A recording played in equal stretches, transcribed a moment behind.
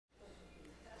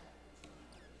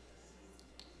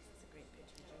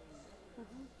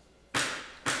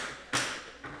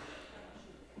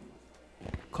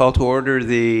Call to order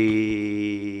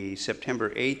the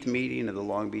September 8th meeting of the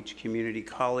Long Beach Community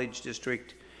College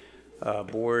District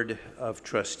Board of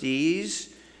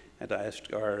Trustees. And I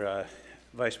ask our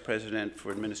Vice President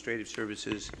for Administrative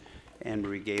Services, Anne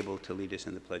Marie Gable, to lead us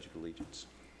in the Pledge of Allegiance.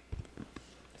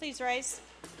 Please rise.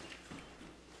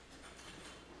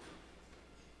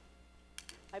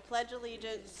 I pledge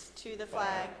allegiance to the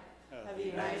flag of the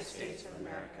United States of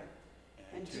America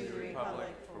and to the republic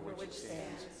for which it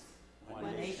stands,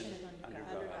 one nation under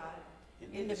God,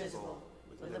 indivisible,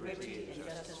 with liberty and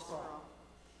justice for all.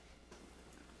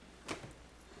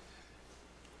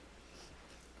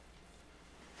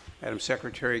 Madam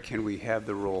Secretary, can we have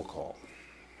the roll call?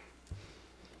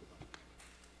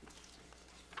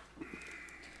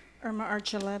 Irma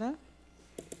Archuleta.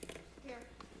 Here.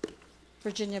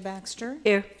 Virginia Baxter.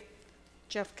 Here.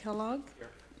 Jeff Kellogg. Here.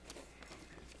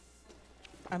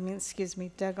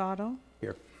 Doug Otto.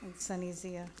 Here. And Sunny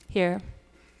Zia. Here.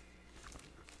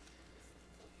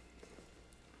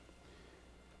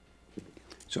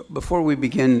 So before we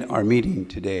begin our meeting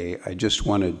today, I just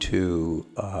wanted to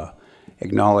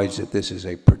acknowledge that this is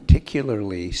a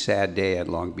particularly sad day at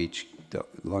the Long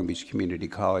Beach Community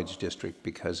College District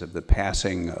because of the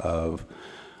passing of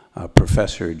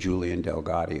Professor Julian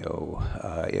Delgado.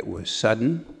 It was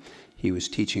sudden. He was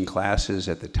teaching classes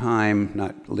at the time,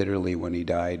 not literally when he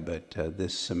died, but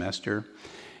this semester.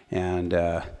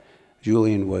 And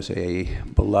Julian was a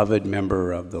beloved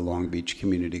member of the Long Beach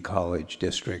Community College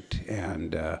District,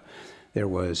 and there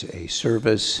was a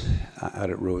service out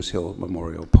at Rose Hill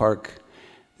Memorial Park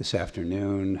this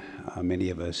afternoon. Many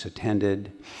of us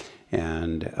attended,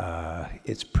 and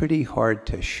it's pretty hard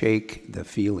to shake the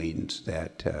feelings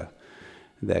that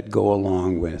go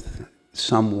along with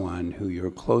someone who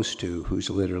you're close to who's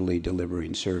literally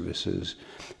delivering services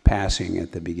passing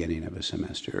at the beginning of a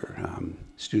semester.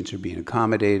 Students are being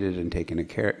accommodated and taken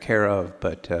care of,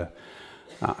 but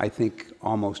I think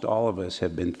almost all of us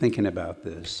have been thinking about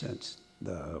this since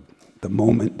the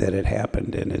moment that it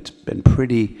happened, and it's been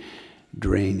pretty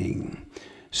draining.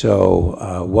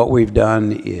 So what we've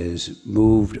done is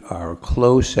moved our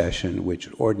closed session,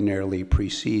 which ordinarily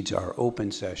precedes our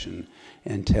open session,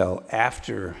 until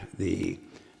after the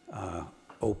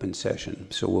open session.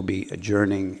 So we'll be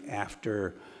adjourning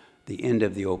after the end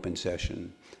of the open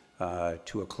session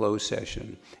to a closed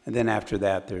session. And then after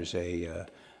that, there's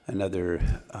another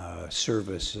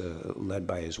service led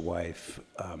by his wife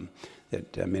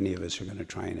that many of us are going to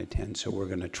try and attend. So we're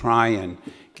going to try and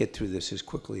get through this as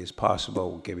quickly as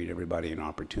possible, giving everybody an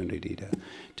opportunity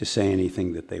to say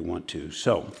anything that they want to.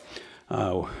 So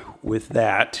with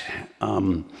that,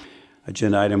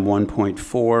 agenda item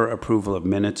 1.4, approval of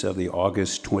minutes of the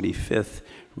August 25th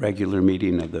regular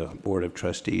meeting of the Board of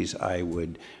Trustees. I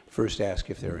would first ask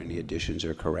if there are any additions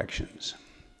or corrections.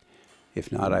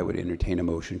 If not, I would entertain a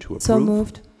motion to approve. So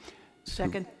moved.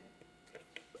 Second.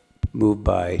 Moved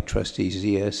by Trustee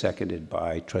Zia, seconded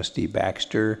by Trustee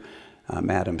Baxter.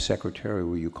 Madam Secretary,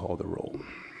 will you call the roll?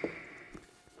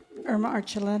 Irma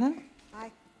Archuleta.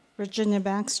 Aye. Virginia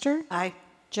Baxter. Aye.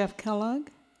 Jeff Kellogg.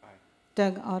 Aye.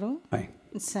 Doug Otto. Aye.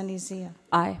 And Sunny Zia.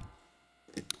 Aye.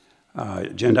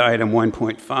 Agenda item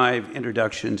 1.5,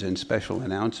 introductions and special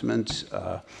announcements.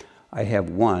 I have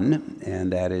one,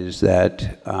 and that is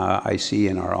that I see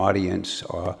in our audience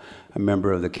a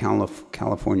member of the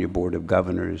California Board of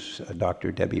Governors,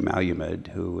 Dr. Debbie Malumed,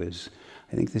 who is,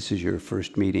 I think this is your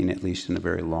first meeting, at least in a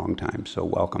very long time, so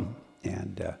welcome,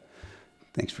 and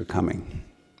thanks for coming,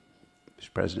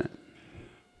 Mr. President.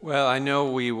 Well, I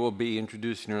know we will be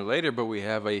introducing her later, but we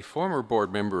have a former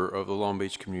board member of the Long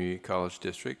Beach Community College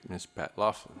District, Ms. Pat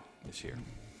Laughlin, is here.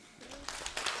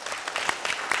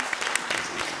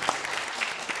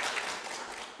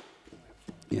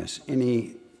 Yes,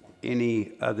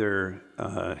 any other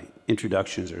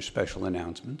introductions or special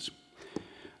announcements?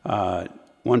 1.6,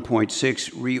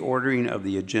 reordering of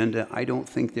the agenda. I don't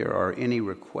think there are any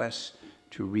requests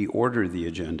to reorder the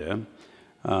agenda.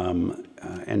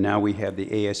 And now we have the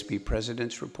ASB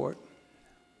President's Report.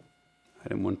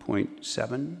 Item 1.7.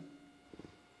 Here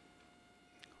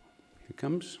it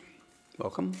comes.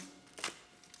 Welcome.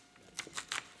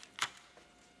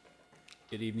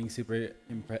 Good evening,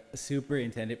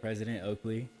 Superintendent President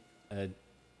Oakley.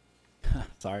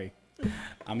 Sorry,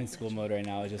 I'm in school mode right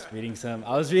now. I was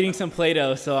reading some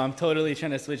Plato, so I'm totally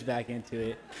trying to switch back into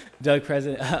it. Doug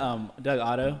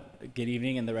Otto, good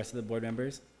evening, and the rest of the board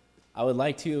members. I would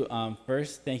like to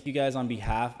first thank you guys on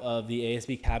behalf of the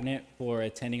ASB Cabinet for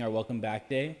attending our Welcome Back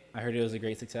Day. I heard it was a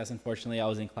great success. Unfortunately, I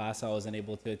was in class, so I wasn't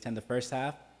able to attend the first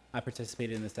half. I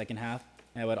participated in the second half.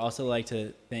 And I would also like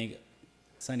to thank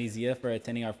Sunny Zia for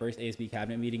attending our first ASB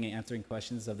cabinet meeting and answering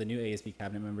questions of the new ASB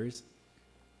cabinet members.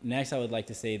 Next, I would like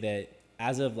to say that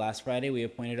as of last Friday, we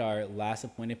appointed our last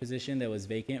appointed position that was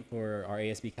vacant for our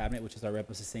ASB cabinet, which is our rep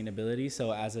of sustainability.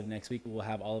 So as of next week, we'll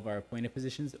have all of our appointed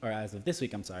positions, or as of this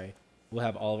week, I'm sorry, we'll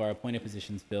have all of our appointed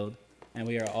positions filled. And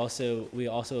we also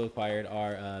acquired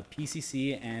our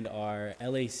PCC and our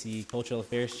LAC cultural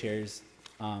affairs chairs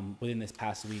within this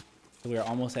past week. So we are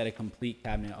almost at a complete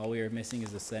cabinet. All we are missing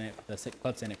is the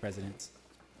Club Senate presidents.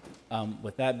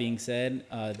 With that being said,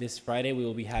 this Friday we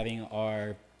will be having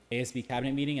our ASB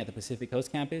cabinet meeting at the Pacific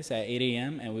Coast campus at 8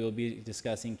 a.m. and we will be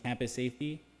discussing campus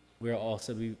safety. We'll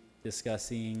also be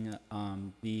discussing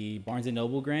the Barnes &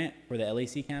 Noble grant for the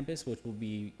LAC campus, which will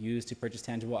be used to purchase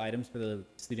tangible items for the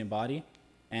student body.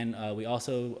 And we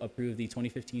also approved the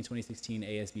 2015-2016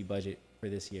 ASB budget for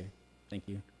this year. Thank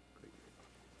you.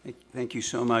 Thank you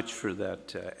so much for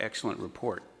that excellent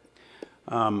report.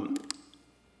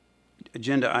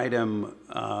 Agenda item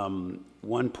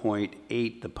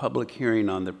 1.8, the public hearing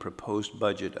on the proposed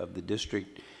budget of the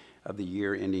district of the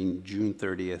year ending June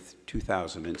 30th,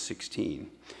 2016.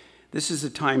 This is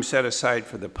a time set aside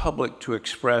for the public to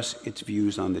express its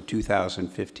views on the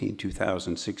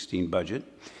 2015-2016 budget.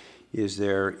 Is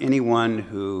there anyone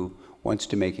who wants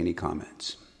to make any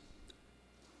comments?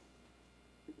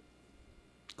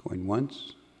 Going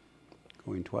once,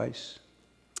 going twice.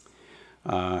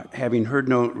 Having heard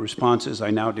no responses, I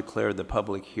now declare the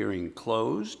public hearing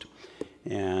closed,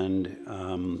 and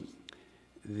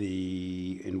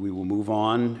we will move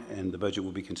on, and the budget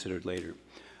will be considered later.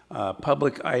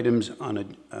 Public comments on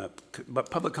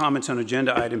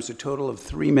agenda items, a total of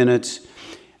 3 minutes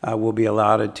will be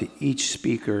allotted to each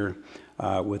speaker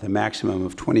with a maximum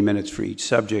of 20 minutes for each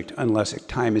subject, unless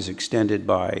time is extended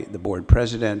by the board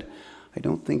president. I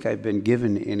don't think I've been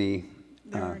given any.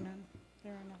 There are none.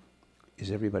 There are none. Is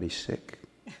everybody sick?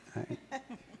 No,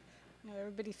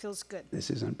 everybody feels good. This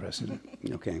is unprecedented.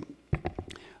 Okay.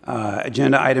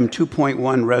 Agenda item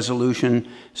 2.1, resolution,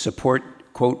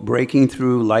 support, quote, breaking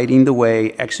through, lighting the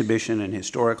way, exhibition and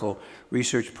historical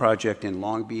research project in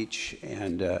Long Beach.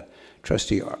 And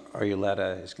Trustee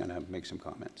Archuleta is going to make some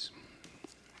comments.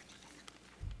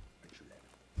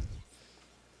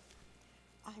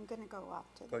 I'm going to go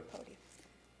up to the podium.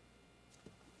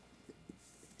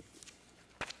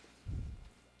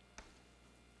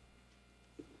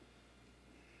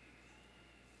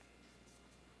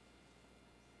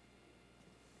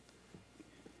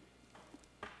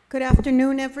 Good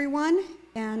afternoon, everyone,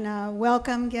 and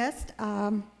welcome guests.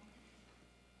 I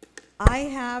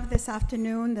have this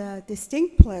afternoon the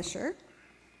distinct pleasure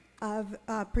of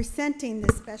presenting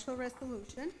this special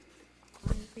resolution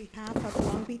on behalf of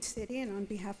Long Beach City and on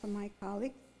behalf of my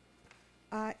colleagues.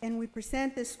 And we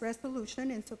present this resolution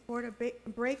in support of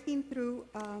breaking through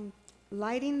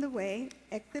Lighting the Way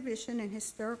exhibition and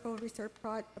historical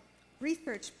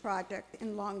research project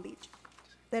in Long Beach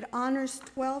that honors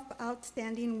 12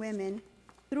 outstanding women,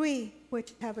 3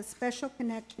 which have a special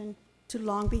connection to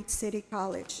Long Beach City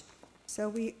College. So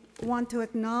we want to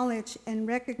acknowledge and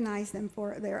recognize them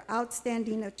for their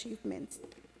outstanding achievements.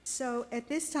 So at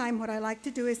this time, what I like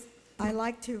to do is I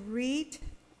like to read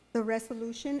the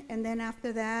resolution, and then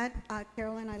after that,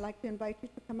 Carolyn, I'd like to invite you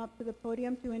to come up to the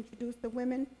podium to introduce the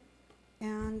women.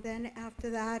 And then after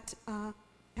that,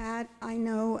 Pat, I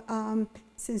know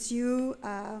since you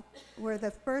were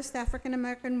the first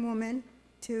African-American woman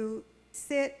to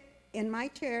sit in my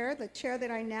chair, the chair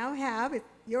that I now have, it's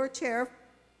your chair,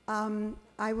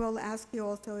 I will ask you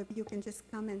also if you can just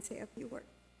come and say a few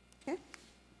words, okay?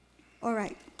 All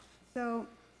right, so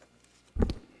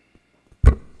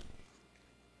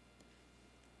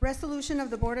resolution of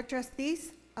the Board of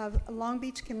Trustees of Long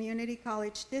Beach Community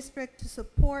College District to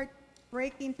support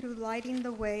Breaking Through Lighting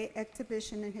the Way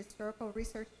exhibition and historical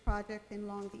research project in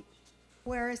Long Beach.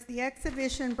 Whereas the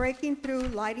exhibition Breaking Through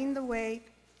Lighting the Way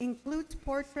includes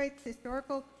portraits,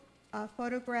 historical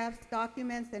photographs,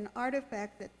 documents, and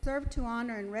artifacts that serve to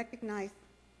honor and recognize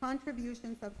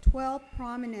contributions of 12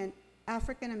 prominent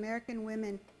African-American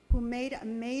women who made a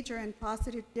major and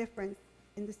positive difference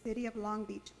in the city of Long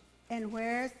Beach. And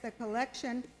whereas the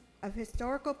collection of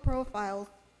historical profiles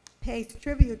pays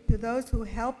tribute to those who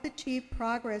helped achieve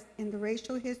progress in the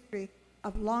racial history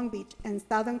of Long Beach and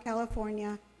Southern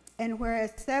California, and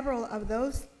whereas several of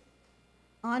those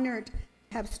honored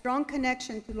have strong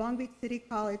connection to Long Beach City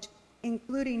College,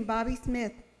 including Bobby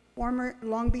Smith, former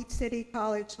Long Beach City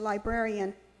College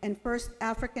librarian and first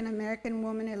African-American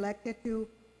woman elected to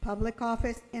public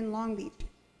office in Long Beach.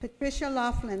 Patricia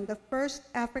Laughlin, the first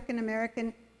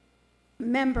African-American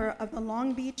member of the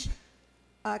Long Beach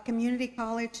Community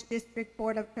College District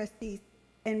Board of Trustees.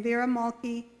 and Vera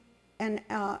Mulkey, and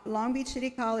Long Beach City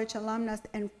College alumnus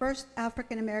and first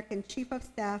African-American Chief of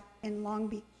Staff in Long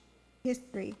Beach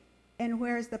history. And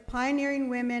whereas the pioneering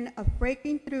women of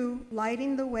breaking through,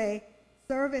 lighting the way,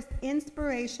 serve as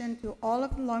inspiration to all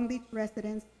of the Long Beach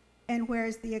residents, and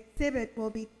whereas the exhibit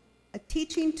will be a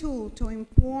teaching tool to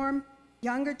inform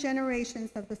younger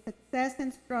generations of the success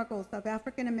and struggles of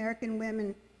African-American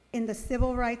women in the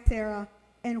civil rights era,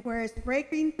 and whereas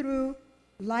breaking through,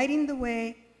 lighting the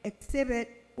way exhibit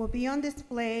will be on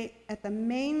display at the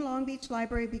main Long Beach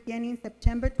Library beginning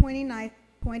September 29th,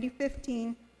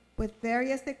 2015, with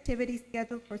various activities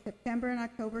scheduled for September and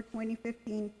October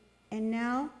 2015. And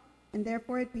now, and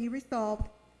therefore it be resolved,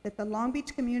 that the Long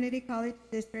Beach Community College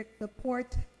District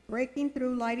supports Breaking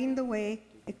Through, Lighting the Way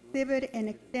exhibit and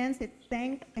extends its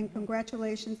thanks and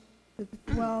congratulations to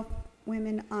the 12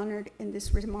 women honored in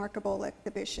this remarkable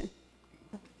exhibition.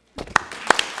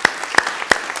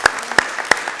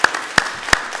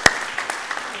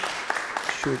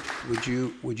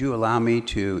 Would you allow me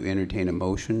to entertain a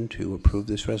motion to approve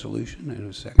this resolution in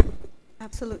a second?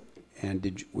 Absolutely.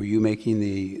 And were you making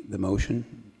the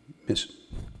motion, Ms.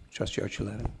 Trustee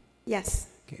Archuleta? Yes.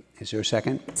 Okay. Is there a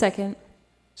second? Second.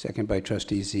 Second by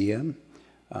Trustee Zia.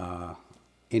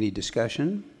 Any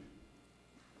discussion?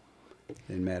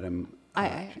 Then, Madam.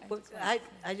 I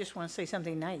just want to say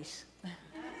something nice.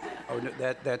 Oh, no,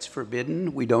 that's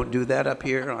forbidden. We don't do that up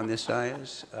here on this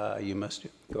dais. You must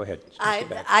go ahead.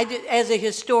 As a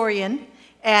historian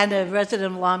and a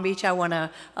resident of Long Beach, I want to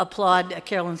applaud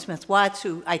Carolyn Smith-Watts,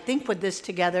 who I think put this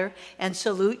together, and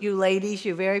salute you ladies.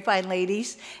 You're very fine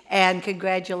ladies, and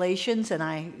congratulations. And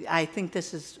I think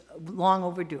this is long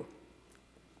overdue.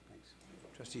 Thanks.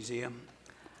 Trustee Zia.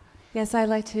 Yes, I'd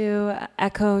like to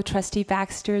echo Trustee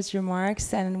Baxter's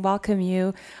remarks and welcome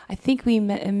you. I think we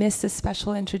missed a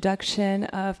special introduction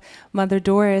of Mother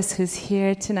Doris, who's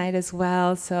here tonight as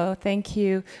well. So thank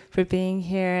you for being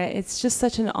here. It's just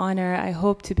such an honor. I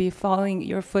hope to be following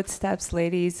your footsteps,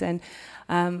 ladies. And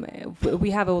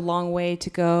we have a long way to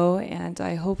go, and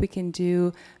I hope we can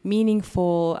do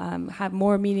meaningful, have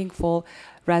more meaningful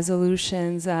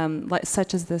resolutions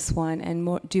such as this one,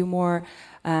 and do more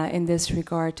in this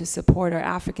regard to support our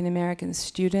African American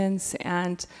students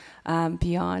and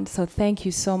beyond. So thank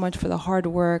you so much for the hard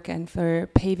work and for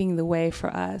paving the way for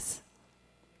us.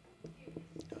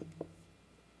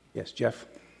 Yes, Jeff.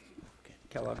 Okay.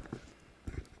 Kellogg.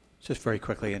 Just very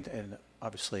quickly, and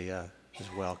obviously as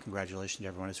well, congratulations to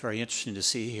everyone. It's very interesting to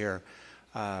see here,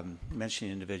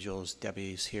 mentioning individuals.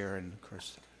 Debbie's here, and of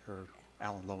course her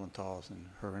Alan Lowenthal's and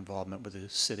her involvement with the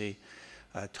city.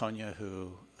 Tonya,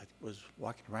 who was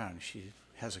walking around, she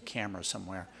has a camera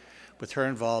somewhere. With her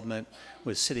involvement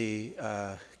with city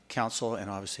council, and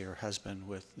obviously her husband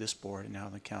with this board and now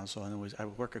the council, and I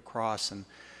work across, and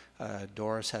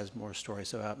Doris has more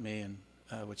stories about me,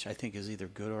 and which I think is either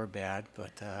good or bad,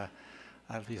 but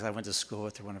because I went to school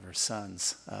with one of her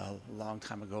sons a long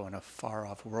time ago in a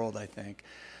far-off world, I think.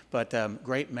 But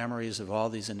great memories of all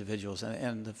these individuals,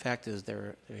 and the fact is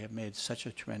they have made such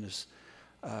a tremendous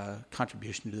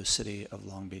contribution to the city of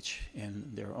Long Beach in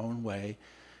their own way,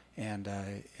 and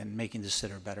making the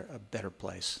city a better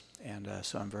place. And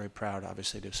so I'm very proud,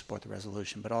 obviously, to support the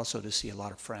resolution, but also to see a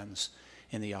lot of friends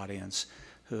in the audience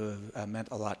who have meant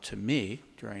a lot to me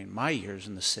during my years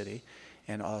in the city,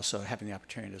 and also having the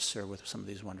opportunity to serve with some of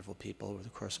these wonderful people over the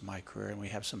course of my career. And we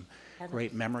have some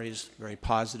great memories, very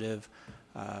positive,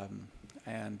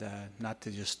 and not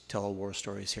to just tell war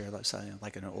stories here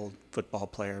like an old football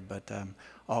player, but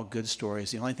all good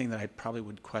stories. The only thing that I probably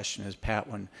would question is, Pat,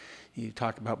 when you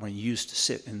talk about when you used to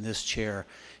sit in this chair,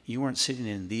 you weren't sitting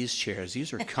in these chairs.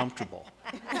 These are comfortable.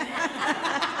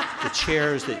 The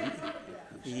chairs that,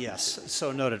 yes,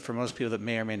 so noted. For most people that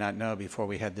may or may not know, before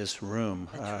we had this room,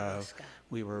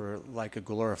 we were like a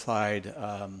glorified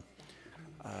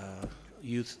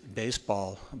youth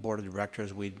baseball board of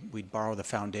directors. We'd borrow the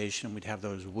foundation. We'd have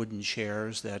those wooden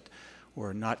chairs that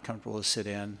were not comfortable to sit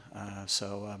in. Yeah, it's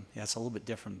a little bit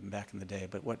different than back in the day.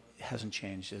 But what hasn't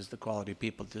changed is the quality of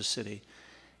people this city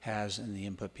has and the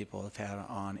input people have had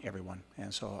on everyone.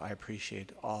 And so I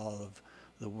appreciate all of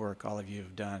the work all of you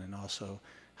have done, and also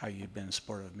how you've been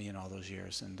supportive of me in all those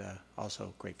years, and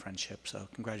also great friendship. So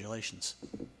congratulations.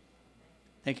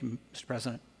 Thank you, Mr.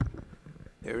 President.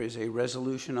 There is a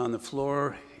resolution on the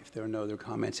floor. If there are no other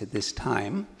comments at this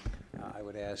time, I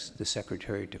would ask the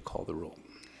secretary to call the roll.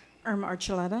 Irma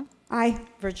Archuleta. Aye.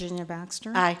 Virginia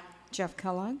Baxter. Aye. Jeff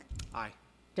Kellogg. Aye.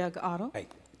 Doug Otto. Aye.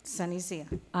 Sunny Zia.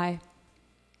 Aye.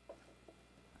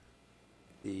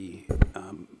 The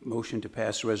motion to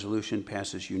pass the resolution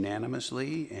passes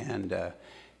unanimously, and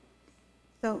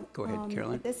So, go ahead,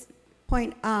 Carolyn. At this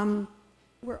point,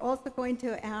 we're also going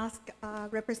to ask a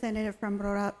representative from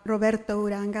Roberto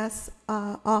Uranga's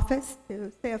office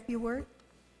to say a few words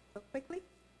real quickly.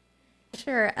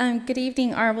 Sure. Good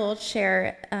evening, Honorable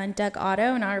Chair Doug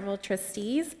Otto and Honorable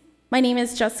Trustees. My name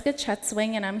is Jessica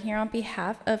Chetzwing, and I'm here on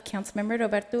behalf of Councilmember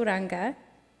Roberto Uranga,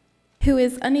 who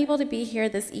is unable to be here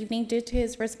this evening due to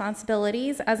his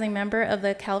responsibilities as a member of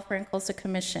the California Coastal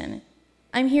Commission.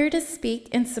 I'm here to speak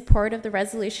in support of the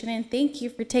resolution and thank you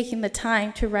for taking the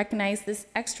time to recognize this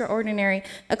extraordinary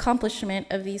accomplishment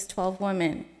of these 12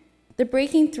 women. The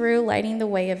Breaking Through Lighting the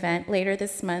Way event later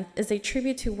this month is a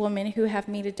tribute to women who have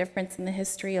made a difference in the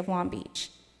history of Long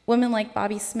Beach. Women like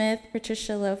Bobby Smith,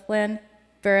 Patricia Loughlin,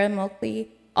 Vera Moakley,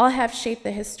 all have shaped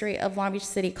the history of Long Beach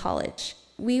City College.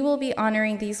 We will be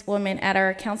honoring these women at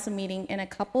our council meeting in a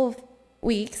couple of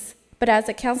weeks, but as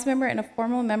a council member and a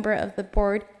formal member of the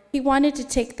board, he wanted to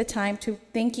take the time to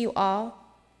thank you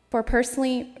all for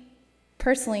personally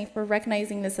for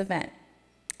recognizing this event.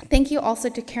 Thank you also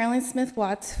to Carolyn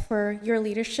Smith-Watts for your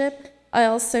leadership. I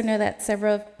also know that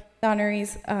several of the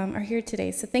honorees are here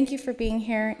today, so thank you for being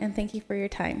here and thank you for your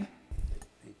time.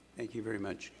 Thank you very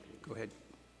much. Go ahead.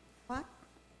 What?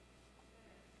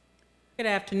 Good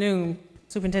afternoon,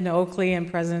 Superintendent Oakley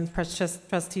and President,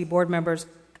 Trustee, board members.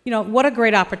 You know, what a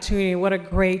great opportunity, what a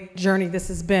great journey this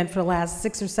has been for the last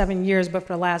 6 or 7 years, but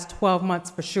for the last 12 months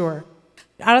for sure.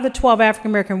 Out of the 12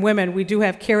 African-American women, we do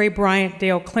have Carrie Bryant,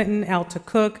 Dale Clinton, Alta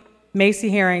Cook, Macy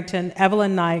Harrington,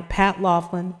 Evelyn Knight, Pat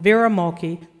Laughlin, Vera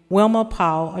Mulkey, Wilma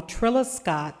Powell, Atrilla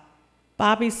Scott,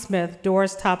 Bobby Smith,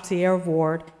 Doris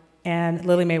Topsy-Ward, and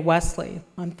Lily Mae Wesley.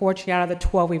 Unfortunately, out of the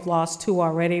 12, we've lost 2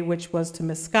 already, which was to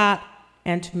Miss Scott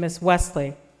and to Miss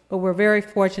Wesley. But we're very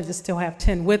fortunate to still have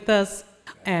 10 with us,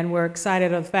 and we're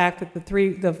excited of the fact that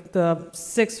the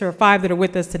 6 or 5 that are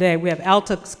with us today, we have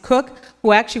Alta Cook,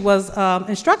 who actually was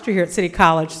instructor here at City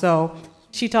College, so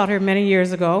she taught here many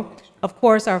years ago. Of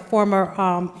course, our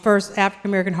former first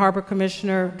African-American Harbor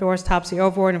Commissioner, Doris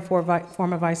Topsy-Ward, and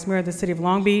former Vice Mayor of the City of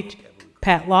Long Beach,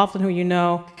 Pat Laughlin, who you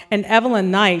know, and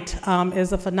Evelyn Knight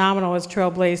is a phenomenal, has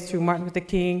trailblazed through Martin Luther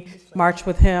King, marched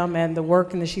with him, and the work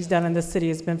that she's done in this city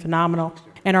has been phenomenal.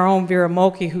 And our own Vera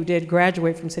Mulkey, who did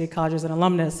graduate from City College as an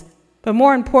alumnus. But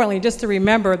more importantly, just to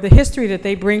remember, the history that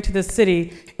they bring to this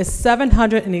city is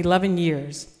 711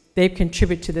 years they've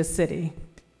contributed to this city.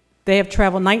 They have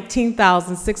traveled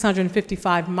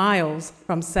 19,655 miles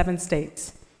from 7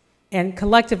 states, and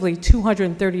collectively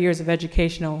 230 years of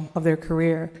educational of their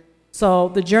career. So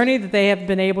the journey that they have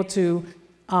been able to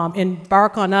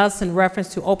embark on us in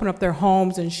reference to open up their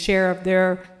homes and share of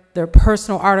their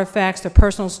personal artifacts, their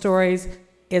personal stories,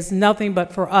 is nothing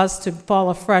but for us to fall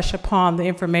afresh upon the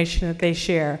information that they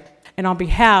share. And on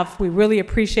behalf, we really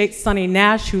appreciate Sonny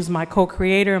Nash, who's my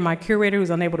co-creator and my curator, who's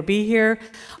unable to be here,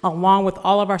 along with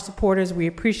all of our supporters. We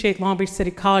appreciate Long Beach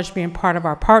City College being part of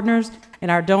our partners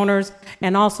and our donors,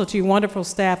 and also to your wonderful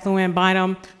staff, Luann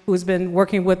Bynum, who's been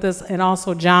working with us, and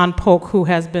also John Polk, who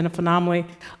has been a phenomenally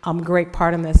great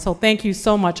part in this. So thank you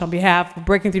so much on behalf of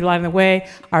Breaking Through Lighting the Way,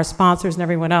 our sponsors, and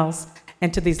everyone else,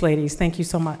 and to these ladies. Thank you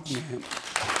so much.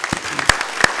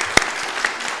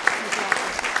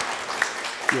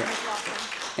 Yeah.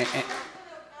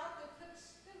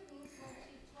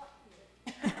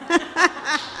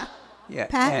 Yeah.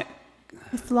 Pat,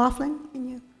 Mr. Laughlin, can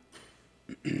you?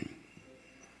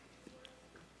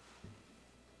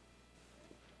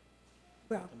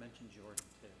 Well,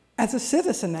 as a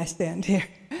citizen, I stand here.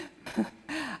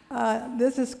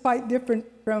 This is quite different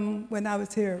from when I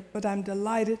was here, but I'm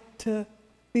delighted to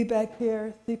be back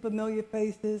here, see familiar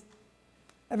faces.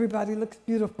 Everybody looks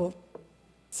beautiful.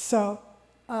 So,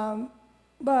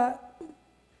 but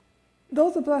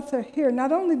those of us that are here,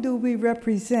 not only do we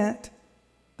represent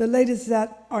the ladies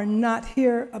that are not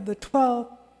here of the 12,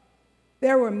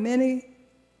 there were many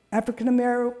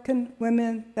African-American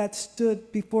women that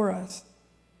stood before us,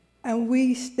 and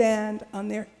we stand on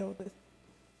their shoulders.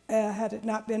 Had it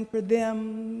not been for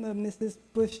them, Mrs.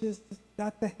 Bush's,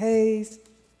 Dr. Hayes,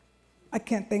 I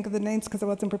can't think of the names because I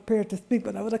wasn't prepared to speak,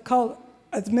 but I would have called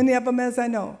as many of them as I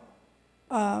know.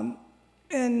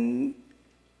 And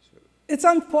it's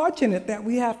unfortunate that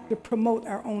we have to promote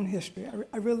our own history.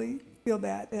 I really feel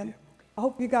that. And I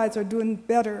hope you guys are doing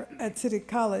better at City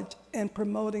College in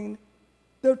promoting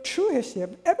the true history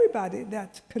of everybody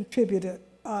that's contributed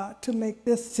to make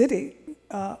this city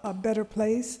a better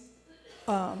place,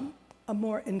 a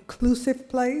more inclusive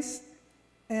place.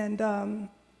 And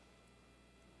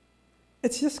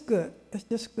it's just good. It's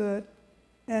just good.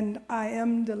 And I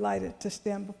am delighted to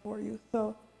stand before you.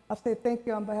 So I'll say thank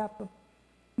you on behalf of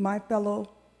my fellow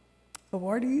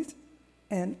awardees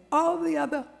and all the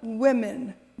other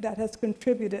women that has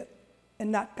contributed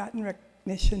and not gotten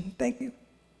recognition. Thank you.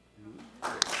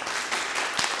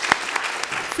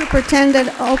 Superintendent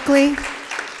Oakley,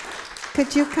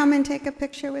 could you come and take a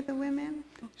picture with the women?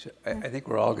 So I think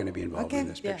we're all going to be involved in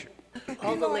this Yeah. picture.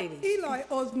 All the ladies. Eli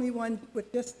owes me one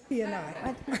with just he and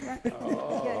I.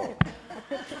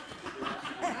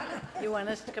 You want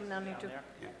us to come down here too?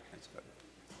 Yeah, that's good.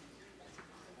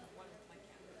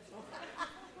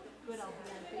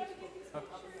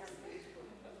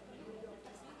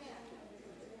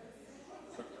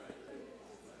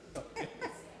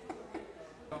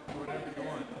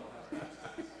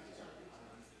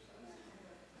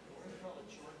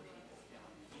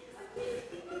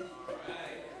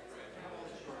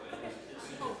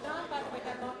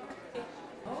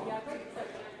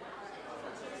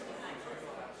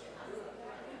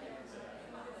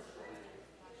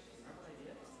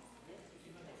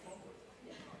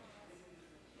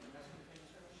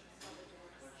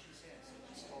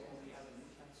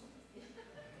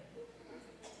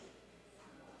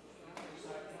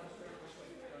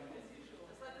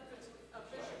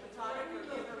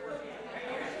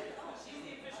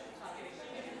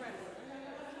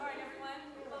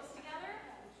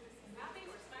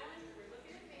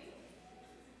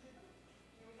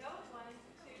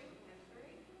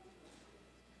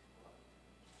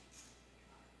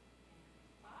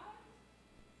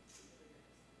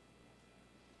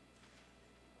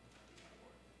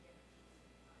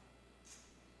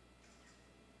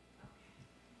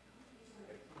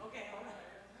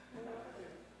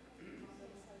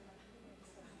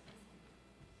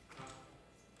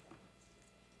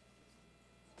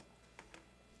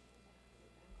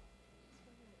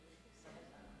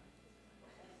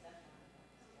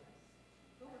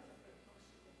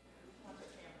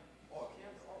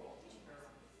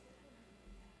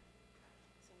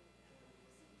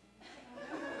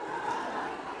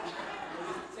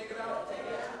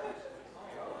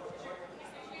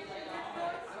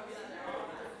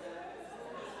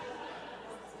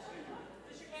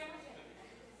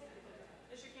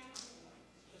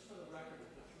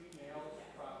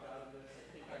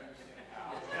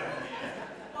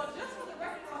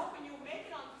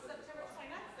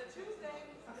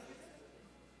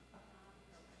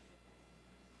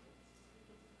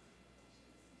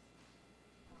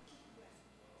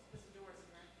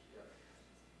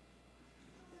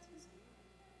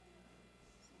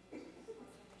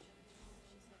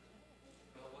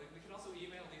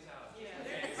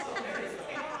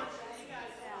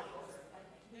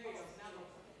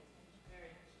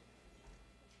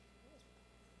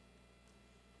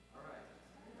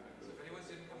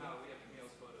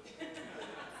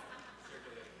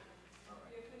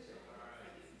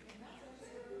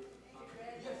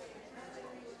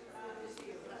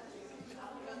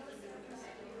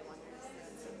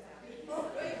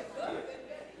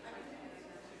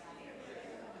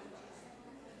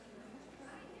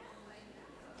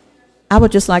 I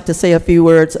would just like to say a few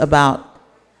words about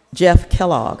Jeff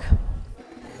Kellogg.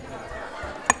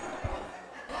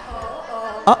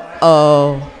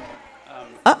 Uh-oh.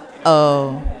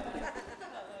 Uh-oh.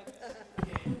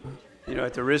 You know,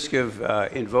 at the risk of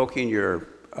invoking your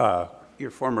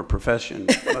former profession,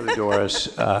 Mother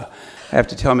Doris, I have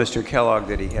to tell Mr. Kellogg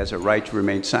that he has a right to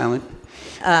remain silent,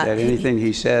 that anything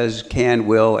he says can,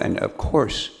 will, and of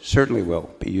course, certainly will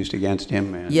be used against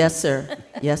him. And yes, sir.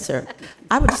 Yes, sir.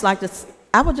 I would just like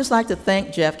to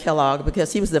thank Jeff Kellogg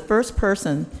because he was the first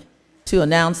person to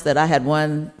announce that I had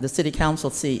won the city council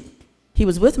seat. He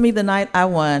was with me the night I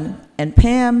won, and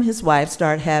Pam, his wife,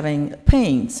 started having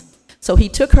pains. So he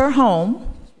took her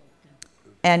home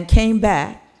and came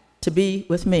back to be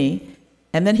with me,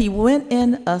 and then he went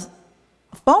in a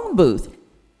phone booth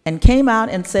and came out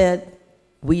and said,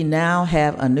 "We now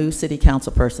have a new city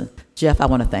council person." Jeff, I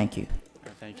want to thank you.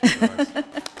 Thank you, Doris.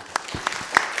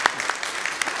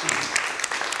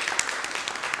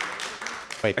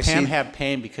 Wait, Pam had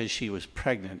pain because she was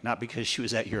pregnant, not because she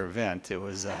was at your event. It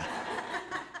was.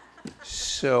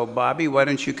 So, Bobby, why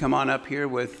don't you come on up here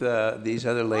with these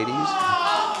other ladies?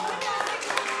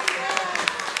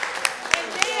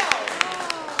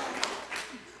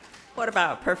 What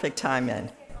about perfect timing?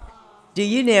 Do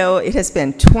you know it has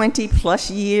been 20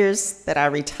 plus years that I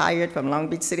retired from Long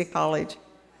Beach City College?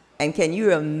 And can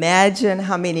you imagine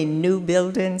how many new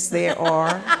buildings there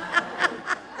are?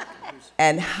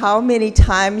 And how many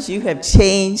times you have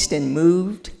changed and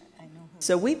moved?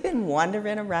 So we've been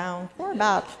wandering around for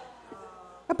about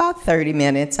 30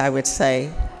 minutes, I would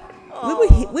say.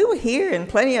 We were here in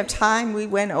plenty of time. We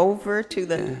went over to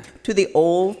the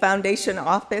old foundation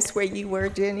office where you were,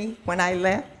 Jenny, when I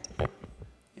left.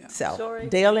 Yeah. So Sorry.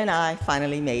 Dale and I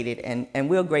finally made it, and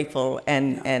we're grateful,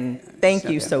 and thank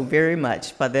you so very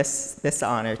much for this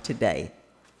honor today.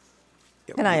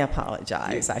 And I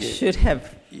apologize. I should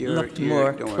have looked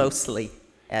more closely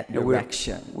at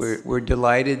directions. We're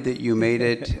delighted that you made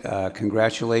it.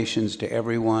 Congratulations to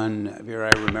everyone.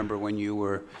 Vera, I remember when you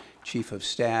were Chief of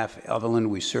Staff. Evelyn,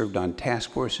 we served on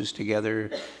task forces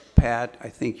together. Pat, I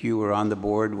think you were on the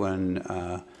board when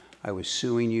I was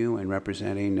suing you and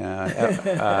representing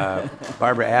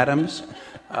Barbara Adams.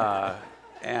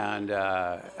 And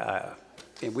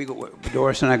we go,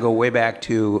 Doris and I go way back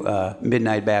to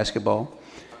midnight basketball.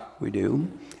 We do.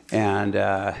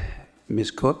 And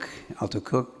Ms. Cook, Alta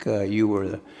Cook, you were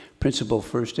the principal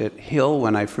first at Hill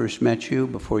when I first met you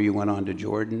before you went on to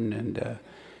Jordan. And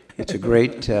it's a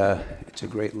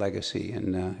great legacy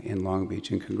in Long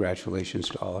Beach, and congratulations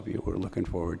to all of you. We're looking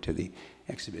forward to the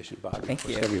exhibition. Bob, thank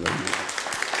you. Everybody.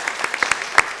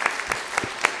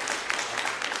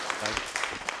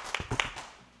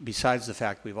 Besides the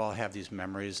fact we've all had these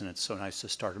memories, and it's so nice to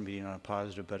start a meeting on a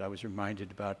positive, but I was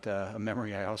reminded about a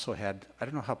memory I also had, I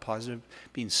don't know how positive,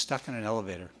 being stuck in an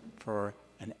elevator for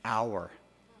an hour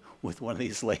with one of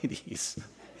these ladies.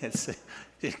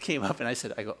 It came up, and I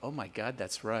said, oh my God,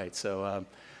 that's right. So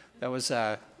that was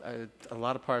a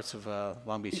lot of parts of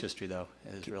Long Beach history, though.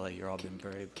 It is really, you're all been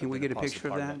very. Can we get a picture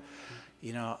of that?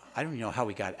 You know, I don't even know how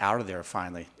we got out of there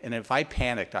finally. And if I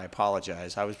panicked, I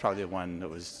apologize. I was probably the one that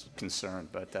was concerned,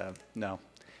 but no,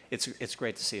 it's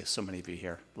great to see so many of you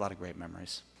here. A lot of great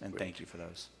memories, and thank you for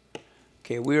those.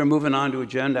 Okay, we are moving on to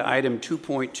agenda item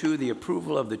 2.2, the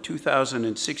approval of the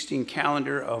 2016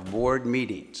 calendar of board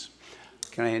meetings.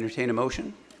 Can I entertain a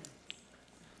motion?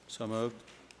 So moved.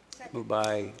 Moved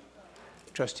by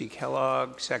Trustee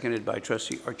Kellogg, seconded by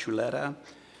Trustee Archuleta.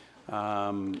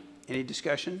 Any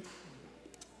discussion?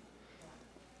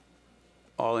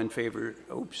 All in favor?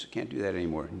 Oops, can't do that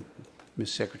anymore.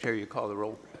 Ms. Secretary, you call the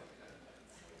roll.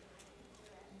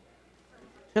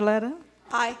 Archuleta?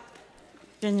 Aye.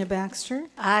 Virginia Baxter?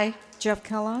 Aye. Jeff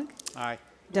Kellogg? Aye.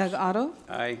 Doug Otto?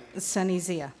 Aye. Sunny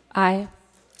Zia? Aye.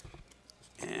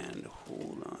 And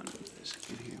hold on a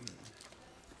second here.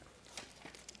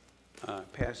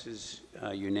 Passes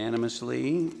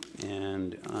unanimously,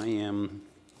 and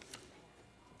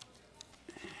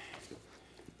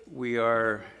we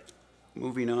are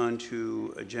moving on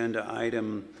to agenda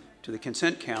item, to the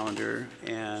consent calendar,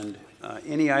 and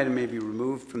any item may be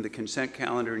removed from the consent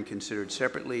calendar and considered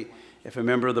separately if a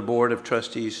member of the Board of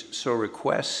Trustees so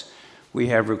requests. We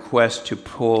have requests to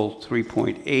pull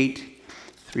 3.8,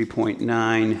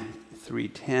 3.9,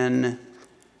 310,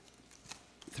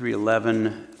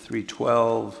 311,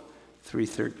 312,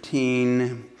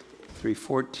 313,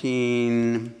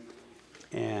 314,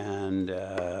 and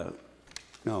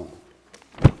no,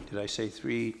 did I say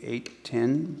 3, 8,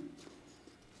 10?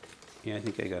 Yeah, I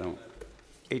think I got them.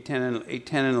 8, 10,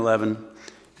 and 11,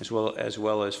 as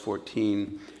well as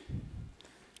 14.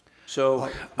 So,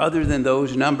 other than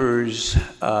those numbers, is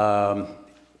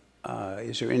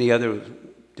there any other?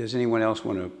 Does anyone else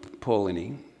want to pull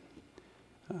any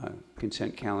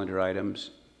consent calendar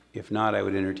items? If not, I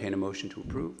would entertain a motion to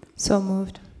approve. So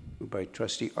moved. Moved by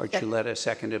Trustee Archuleta,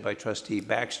 seconded by Trustee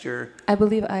Baxter. I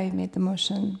believe I made the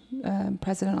motion,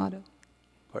 President Otto.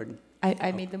 Pardon?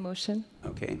 I made the motion.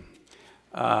 Okay.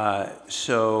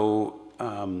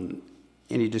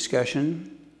 Any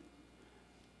discussion?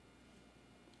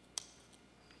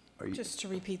 Just to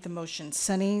repeat the motion,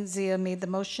 Sunny Zia made the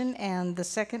motion, and the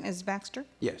second is Baxter?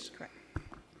 Yes. Correct.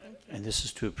 And this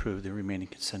is to approve the remaining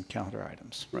consent calendar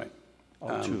items. Right.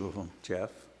 All two of them. Jeff,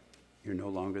 you're no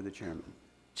longer the chairman.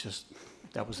 Just,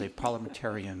 that was a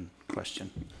parliamentarian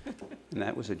question. And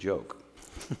that was a joke.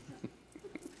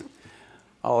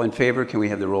 All in favor, can we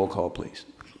have the roll call, please?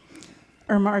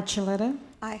 Irma Archuleta?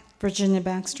 Aye. Virginia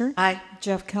Baxter? Aye.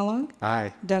 Jeff Kellogg?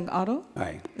 Aye. Doug Otto?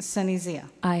 Aye. Sunny Zia?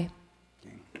 Aye.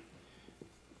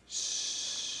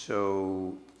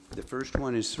 So the first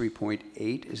one is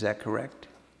 3.8, is that correct?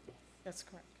 That's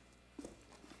correct.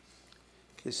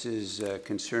 This is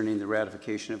concerning the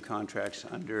ratification of contracts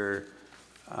under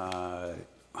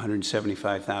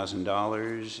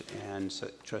 $175,000, and so,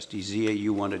 Trustee Zia,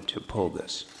 you wanted to pull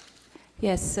this.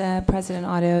 Yes, President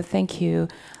Otto, thank you.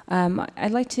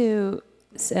 I'd like to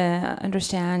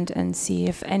understand and see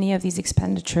if any of these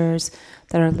expenditures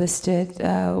that are listed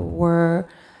were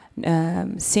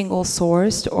single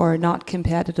sourced or not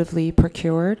competitively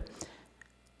procured.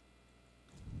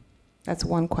 That's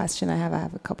one question I have. I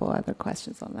have a couple other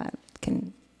questions on that.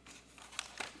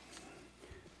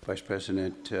 Vice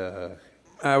President.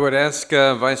 I would ask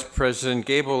Vice President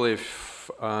Gable if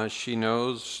she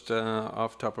knows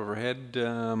off the top of her head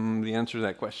the answer to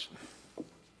that question.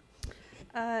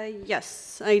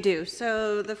 Yes, I do.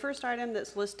 So the first item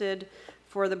that's listed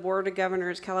for the Board of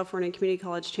Governors, California Community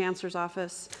College Chancellor's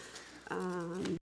Office,